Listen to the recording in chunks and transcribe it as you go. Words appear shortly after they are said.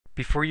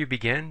Before you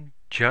begin,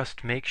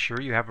 just make sure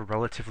you have a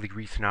relatively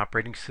recent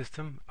operating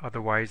system,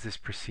 otherwise this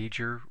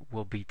procedure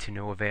will be to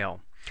no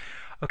avail.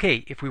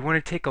 Okay, if we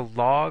want to take a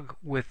log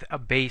with a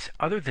base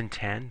other than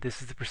 10,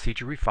 this is the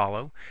procedure we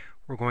follow.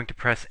 We're going to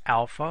press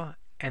alpha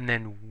and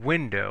then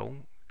window,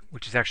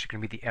 which is actually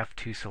going to be the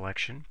F2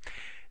 selection.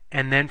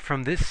 And then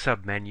from this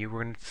submenu,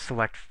 we're going to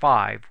select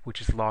 5, which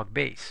is log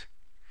base.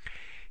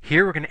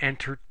 Here we're going to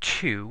enter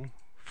 2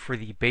 for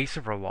the base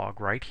of our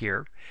log right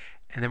here.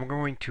 And then we're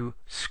going to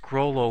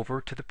scroll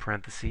over to the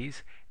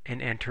parentheses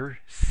and enter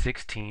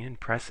 16 and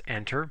press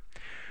enter.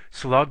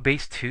 So log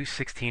base 2,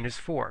 16 is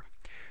 4.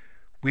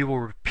 We will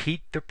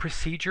repeat the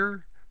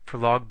procedure for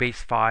log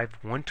base 5,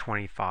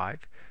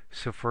 125.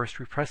 So first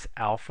we press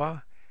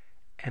alpha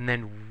and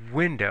then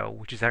window,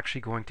 which is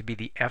actually going to be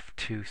the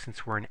F2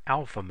 since we're in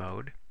alpha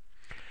mode.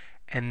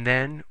 And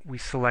then we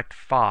select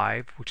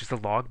 5, which is the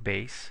log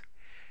base.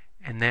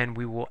 And then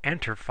we will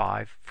enter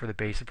 5 for the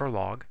base of our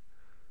log.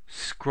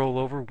 Scroll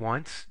over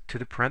once to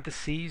the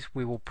parentheses,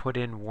 we will put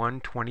in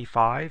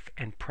 125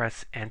 and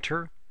press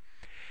enter.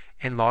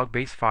 And log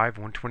base 5,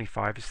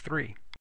 125 is 3.